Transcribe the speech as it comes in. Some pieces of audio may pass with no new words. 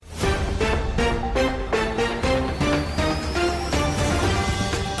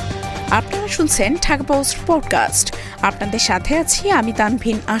শুনছেন Dhaka post podcast. আপনাদের সাথে আছি আমি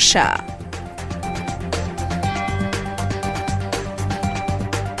তানভিন আশা।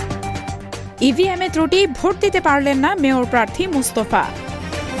 ইভিএমে ত্রুটি, ভোট দিতে পারলেন না মেয়র প্রার্থী মুস্তফা।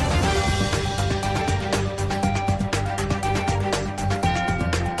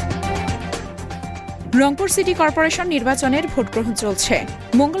 রংপুর সিটি কর্পোরেশন নির্বাচনের ভোট গ্রহণ চলছে।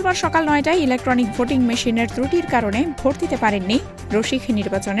 মঙ্গলবার সকাল ৯টায় ইলেকট্রনিক ভোটিং মেশিনের ত্রুটির কারণে ভোট দিতে পারেননি রসিক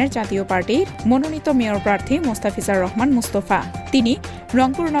নির্বাচনের জাতীয় পার্টির মনোনীত মেয়র প্রার্থী মোস্তাফিজার রহমান মুস্তফা। তিনি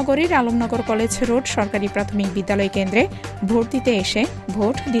রংপুর নগরীর আলমনগর কলেজ রোড সরকারি প্রাথমিক বিদ্যালয় কেন্দ্রে ভোট দিতে এসে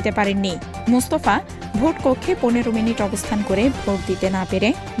ভোট দিতে পারেননি। মুস্তফা ভোট কক্ষে ১৫ মিনিট অবস্থান করে ভোট দিতে না পেরে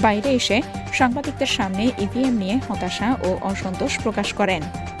বাইরে এসে সাংবাদিকদের সামনে ইভিএম নিয়ে হতাশা ও অসন্তোষ প্রকাশ করেন।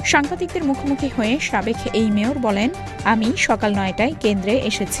 সাংবাদিকদের মুখোমুখি হয়ে সাবেক এই মেয়র বলেন, আমি সকাল ৯টায় কেন্দ্রে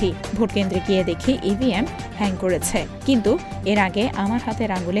এসেছি। ভোট কেন্দ্রে গিয়ে দেখি ইভিএম হ্যাং করেছে, কিন্তু এর আগে আমার হাতের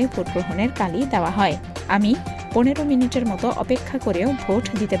আঙুলে ভোট গ্রহণের কালি দেওয়া হয়। আমি ১৫ মিনিটের মতো অপেক্ষা করেও ভোট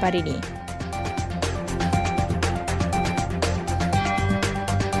দিতে পারিনি।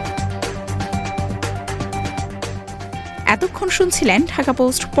 এতক্ষণ শুনছিলেন ঢাকা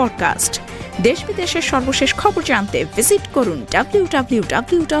পোস্ট পডকাস্ট। দেশ বিদেশের সর্বশেষ খবর জানতে ভিজিট করুন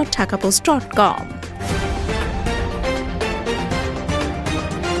www.dhakapost.com।